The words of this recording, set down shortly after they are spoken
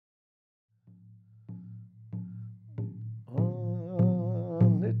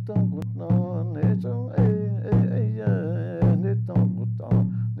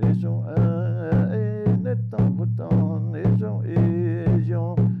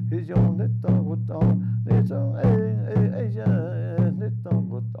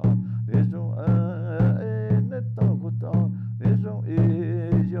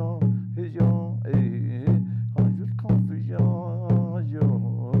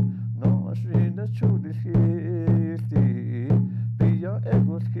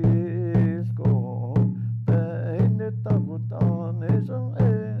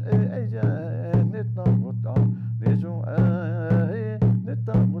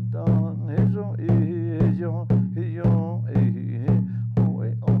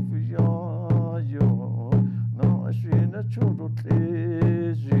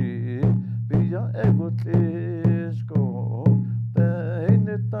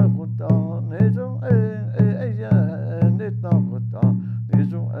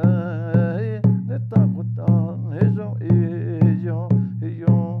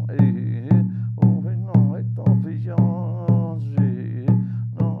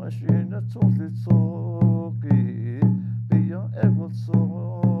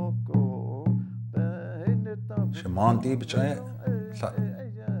Shamanti b'chaya la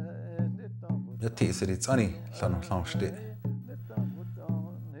yati siritzani lanu launchde.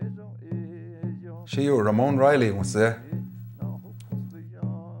 Shiyo Ramon Riley was there.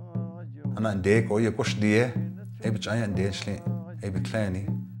 Ana ndek oye kush die e b'chaya ndechli e b'klani.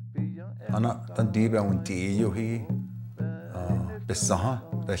 Ana tan diba unti iyo hi bisaha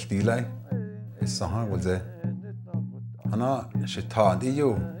dashdilai bisaha was there. Ana shita diyo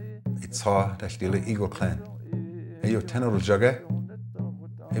itsa dashdilai ego clan. Ayo tenor jaga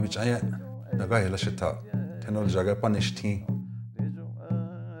e b'chaya naga hela shita tenor jaga panishti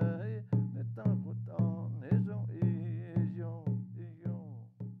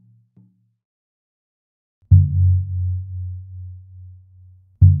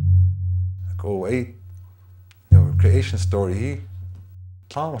go away your creation story hi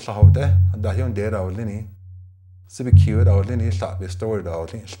tlam la hawde da yon dera awlini sibi kiwed awlini la be story da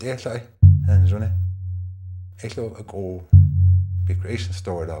awlini stelai en jone eklo go be creation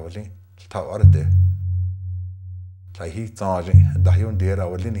story da awlini ta arde ta hi taje da yon dera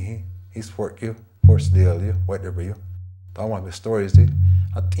awlini he's for you force deal you whatever you ta wa be stories di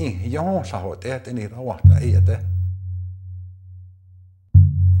atin yon la hawde teni rawa ta ayate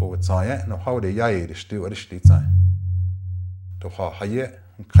وتصايا إنه حاول يجاي يشتري ورشتي تصايا تبغى حياة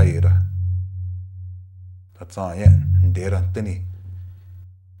خيرة تصايا ندير تاني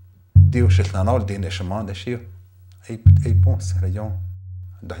ديو شلنا نول دين الشمان ده شيء أي بونس رجعون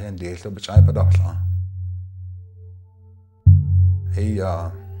ده يندير لو بتشاي بدأ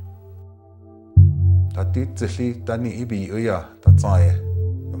هي تاتي تسلي تاني إبي ويا تصايا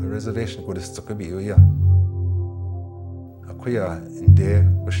reservation كود استقبي ويا أخويا إندي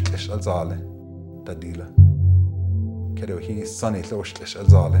وشلش الزالة تديله كده وهي صني لو وشلش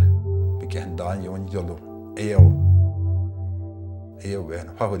الزالة بكين دان يون يلو أيو بين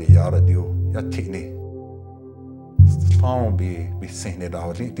فهودي يارا ديو ياتيني فاهم بسهنة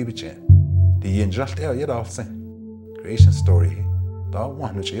داولي دي بيجين دي ينجلت يداول سين creation story دا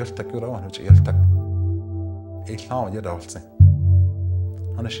وانو جيلتك يرا وانو جيلتك فاهم يداول سين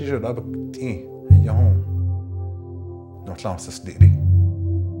أنا شيء رابك تي يوم نطلع سديري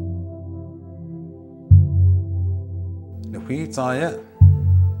نوحي تايا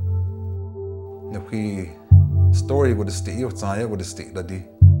نوحي story would stay تايا would stay لدي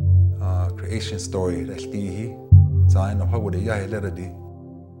creation story لديه تايا نوحي would ياه لدي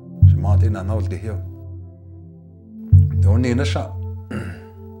شماتنا نول ديه دوني نشا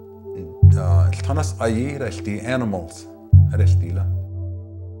التنس أيه لدي animals لدي لا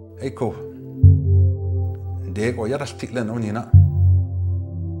أيكو ديك ويرى التقلن هنا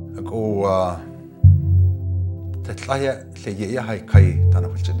أكو تطلع ليجي هاي كاي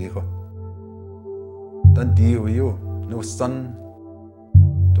تنافل جديكو تندي ويو نوصن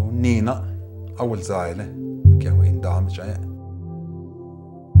دونينا أول زايلة كهو إندام جاي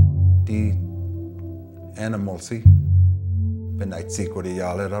دي animalsي بنايتسي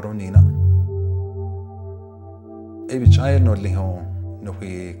كوريالة رارونينا أي بيجاي نولي هو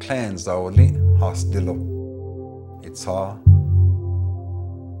نوحي clans أولي هاستيلو إتصا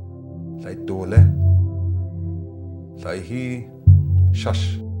لاي دولة لاي هي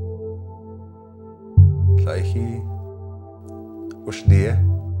شش لاي هي وشدية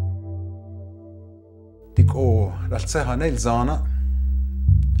ديكو رالتسها نيل زانا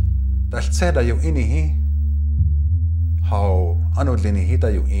رالتسها دا يو إني هي هاو أنو ليني هي دا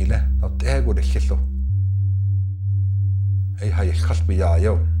يو إيله دا تاقو دي خلو أي هاي الخلط بيا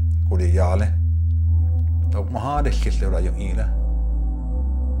يو kuri yale ta mahade khille ra yung ila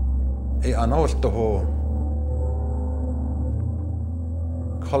e anol to ho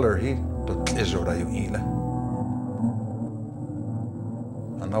color hi to tlejo ra yung ila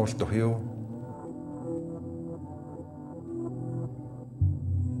anol to hiu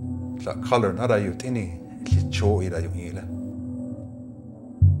la color na ra yu tini licho ira yung ila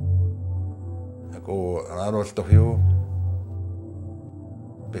ako anol to hiu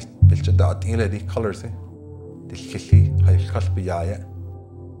بالجدات إلى دي colors دي الكلي هاي القلب بيايا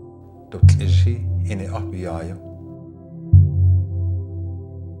دو تلجي إني بيايا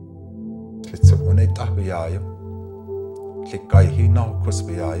تلتسوني بيايا تلقايهي ناو كس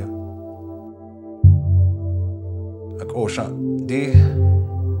بيايا أكوشا دي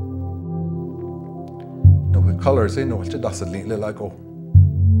نو colors نو الجدات اللي لايكو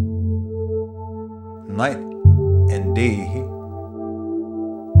night and day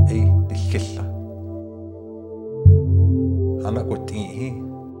الكلة أنا قلت إيه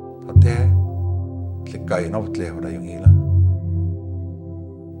هذا تلقاي نوتله ولا يوميلا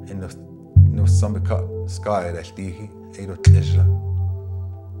إنه سامك سكاي رحتيه إيرو تلجلا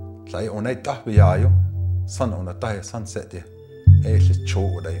تلاقي أنا تحب يايو صن أنا تاه صن سده إيه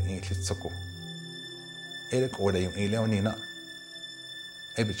تشو ولا يومي تسكو إيه لك ولا يوميلا ونينا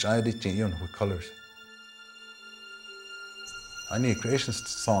إيه بتشاي دي تيجون هو colors أني creation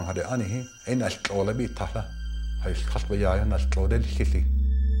song هذا أني هي إن الكلام بيتحلا هاي الخط بيايا إن الكلام ده الكلي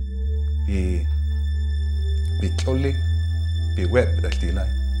بيتولي بويب دلتيلاي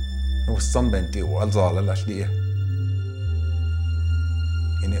نو سامبنتي والزالة الأشلية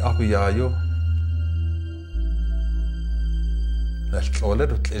إني أبيايو الكلام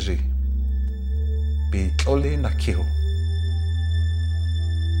ده تلجي بيتولي نكيهو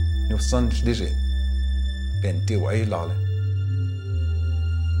نو سان تلجي بنتي وأي لالة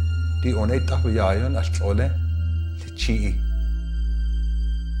دي أونيت أبيايون أشلوله لتشيء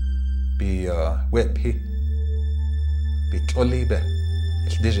بويب هي بتولي به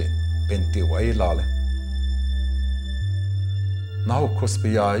الدجي بنتي وأي لالة ناو كوس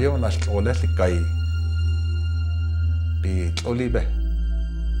بيايون أشلوله لكاي بتولي به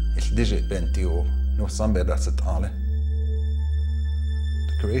الدجي بنتي ونو سامبر رست آله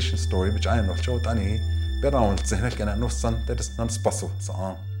the creation story which I am not sure تاني براون تسهل كنا نو سان that is not possible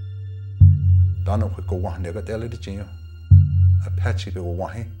سان دانو خيكو واحد نيجا تالي دي جيو Apache كو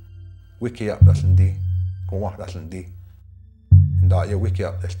واحد ويكي أب داشندي كو واحد داشندي دا يا ويكي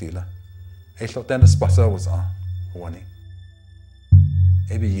أب داشتيلا أي لو تاني سباسا وزا واني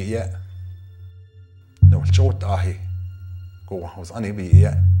أي بيجي نو الشوت آهي كو واحد وزاني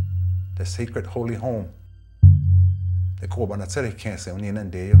بيجي the sacred holy home the كو بانا تسري كنسي ونينا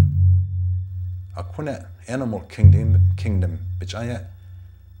ديو أكونا animal kingdom بجاية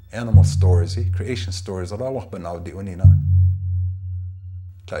animal stories, creation stories. Allah wah banaudi unina.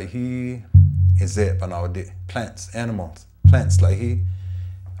 Like he is it banaudi plants, animals, plants. Like he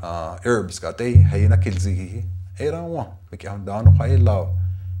herbs. Got they hay na kilzi. Era wah. Like I'm down no hay law.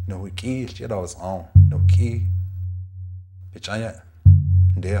 No key. She was on. No key. Bichaya.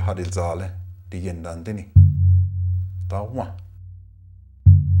 De hadil zale. Di yendandini. Da wah.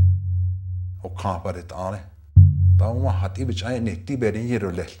 O kamparit ale. Tauma hati bichaya ni ti berin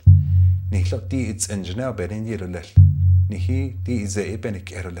yirulel. Ni lo ti its engineer berin yirulel. Ni hi ti ize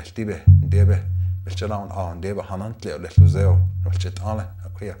ibenik erulel ti be debe bilchalaun debe hanan tle ulel uzeo nolchet ale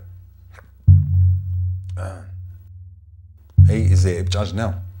akuya. Ay ize ibchaj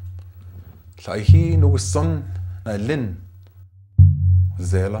now. Lai hi no sun na lin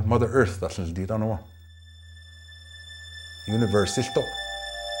zela Mother Earth that'll di danwa. Universal to.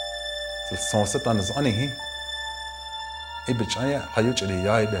 So sunset an is ani hi. إبتشايا حيوج اللي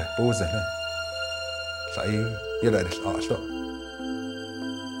جاي به بوزه له تلاقيه يلا الأعلى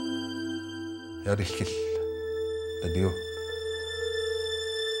يا ريكل تديو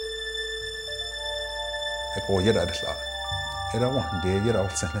أكو يلا الأعلى إذا واحد دي يلا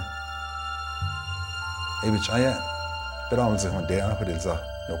أول سنة إبتشايا برام زمان دي أنا بدي زا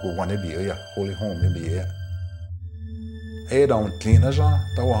لو وانا بيئة holy home بيئة إذا وان تلين أجا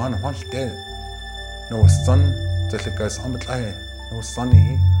توا هان هان تل نو الصن تلك عملت لها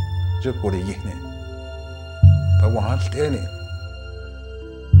وصلني جبوري يهني طوال تاني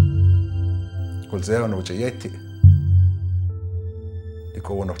كل زي أنا وجيتي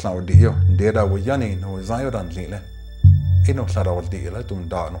ديكو نطلع وديو ديرا وياني نو زايران ليله إنه طلع وديله توم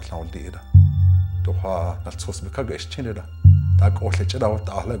دا نطلع وديله توها نتصوص بكاجش تشيندا تاك أول شيء ده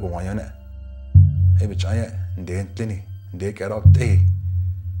وتأهله جوايانا هي بتشايا دين تلني ديك أراب تيه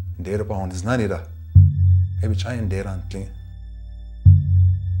دير باون زناني ده هي بتشايا ديران تلين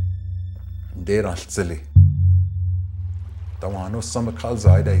Deran silly. Tawa no some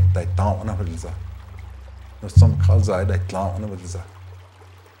kalzai they down on a no some kalzai they down on a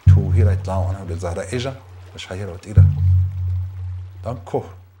two here I down on a zara Asia, the Shire of Tida. Danko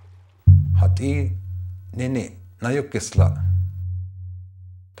Hati Nini Nayukisla.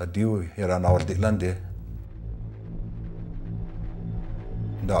 Tadiu here an hour Dilande.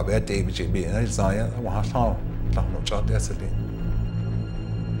 Da bete BJB and Isaiah, one how no chat yesterday.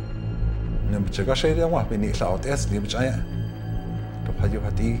 Nimichagashe, I want to be out yesterday, which I am. To Haju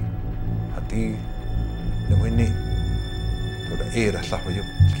Hati Nimini to the air that slap you,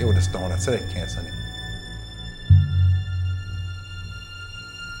 kill the stone at say, can't send it.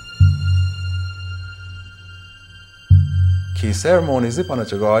 Key ceremony zip on a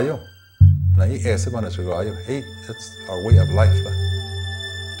chagayo. Nai esip on a chagayo. Hey, that's our way of life.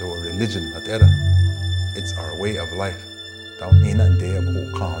 To a religion at era. It's our way of life. Down in and day of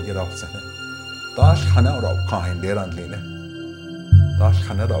Okan, you're out sending. Dash Hanna of kind, there and Lina. Dash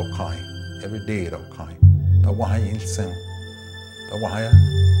Hanna of kind, every day of kind. The wine in Sim. The wire,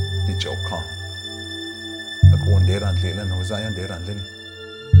 the joke can. I go on there and Lina, no Zion there and Lina.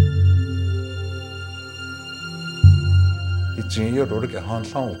 It's in your road at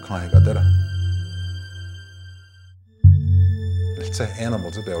Hans Long, kind of got let's say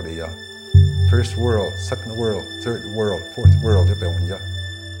animals about it, yeah. First world, second world, third world, fourth world, about ya.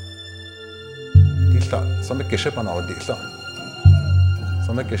 This some kiship on our dish.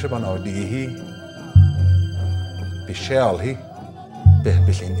 Some kiship on our he. Bishal he.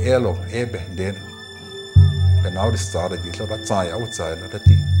 Behbin elo, then. But now this started, this lot outside, that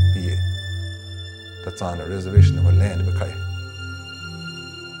be. That's on a reservation of a land, because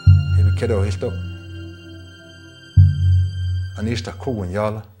he be kiddo his dog. Anishta Ku and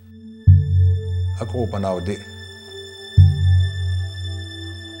Yala. I go open our day.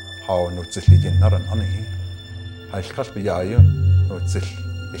 How no Zillian, not an honey. I can't be yayo, no Zill,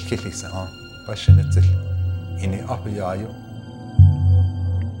 the killies and passionate Zill. In the upper yayo.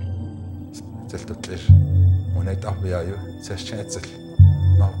 Zill to Tish. When I tap yayo, says Chanzel.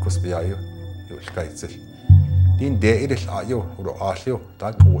 Now Cuspiayo, you will kite Zill. Din de it is ayo, or arsio,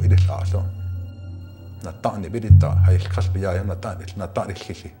 that go it is arso. Not done the bidita, I can't be yayo, not done it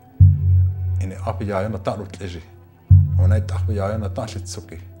killy. In the upper yayo, not done with Lizzie. When I tap yayo, not done it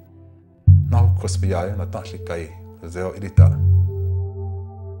suki. Now Cuspiayo, not done it guy, zero edita.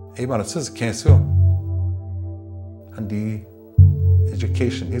 Even says cancel. And the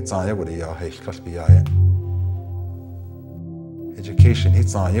education hits on you with the Yah, can't be yayo. Education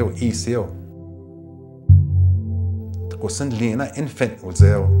hits on you, ECO. The send Lena infant was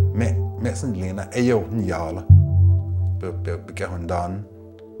there, met send Lena Ayo Nyala. Began done,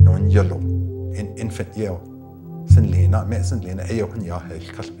 no yellow, in infant yell. Send Lena, met send Lena Ayo Nya,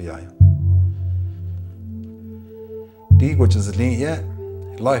 Caspia. D which is Lena,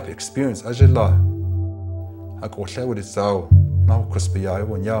 life experience as you lie. I go share with it so, now Caspia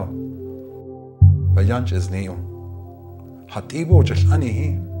when yaw. By Yanch is Neo. Hatibo just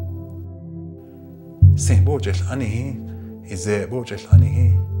any. Saint Bojel any. Is there Bojel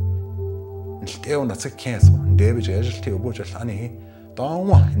any? Still not a cancer, and David is still Bojel any. Don't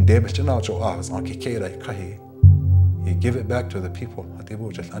want, and David to know your office on Kikera Kahi. You give it back to the people at the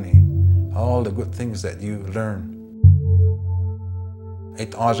Bojel any. All the good things that you learn.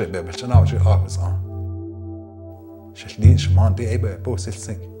 It Aja Bebel to know your office on. She's lead Shman de Ebe Bosil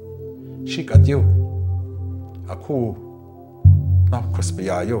sink. She got you. A cool. Now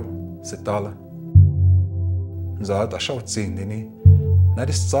Cuspiayo, Sitala. Zad a short scene, Nini. Not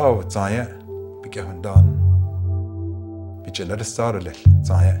is so, Zaya, became done. Bitch, let us start a little,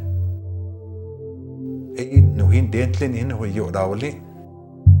 Zaya. No, he didn't in who you dowly.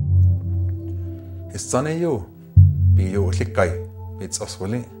 His son and you be you lick guy, it's us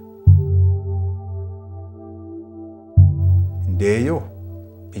willing. In there you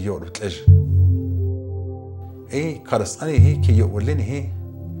be your pleasure. Eh, Caras any he ki you willing he.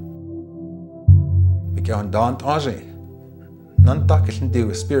 Began down Aje. None tackle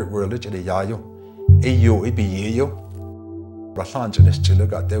do spirit world at the yayo. Ayo, it be yo. Rasange is chill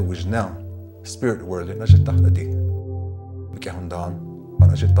got there which now. Spirit world in Najita di. Began down,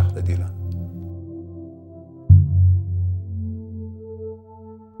 Banajita the dealer.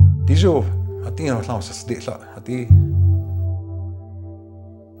 Dijo, I think I was a state at the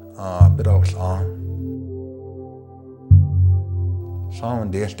bit of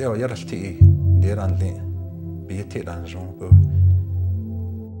sound there, there, Yarasti, there and there. Be a tit and Jean,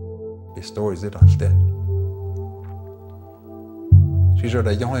 the stories it and there. She's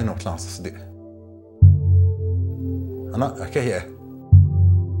a young enough classes there. And I can't hear.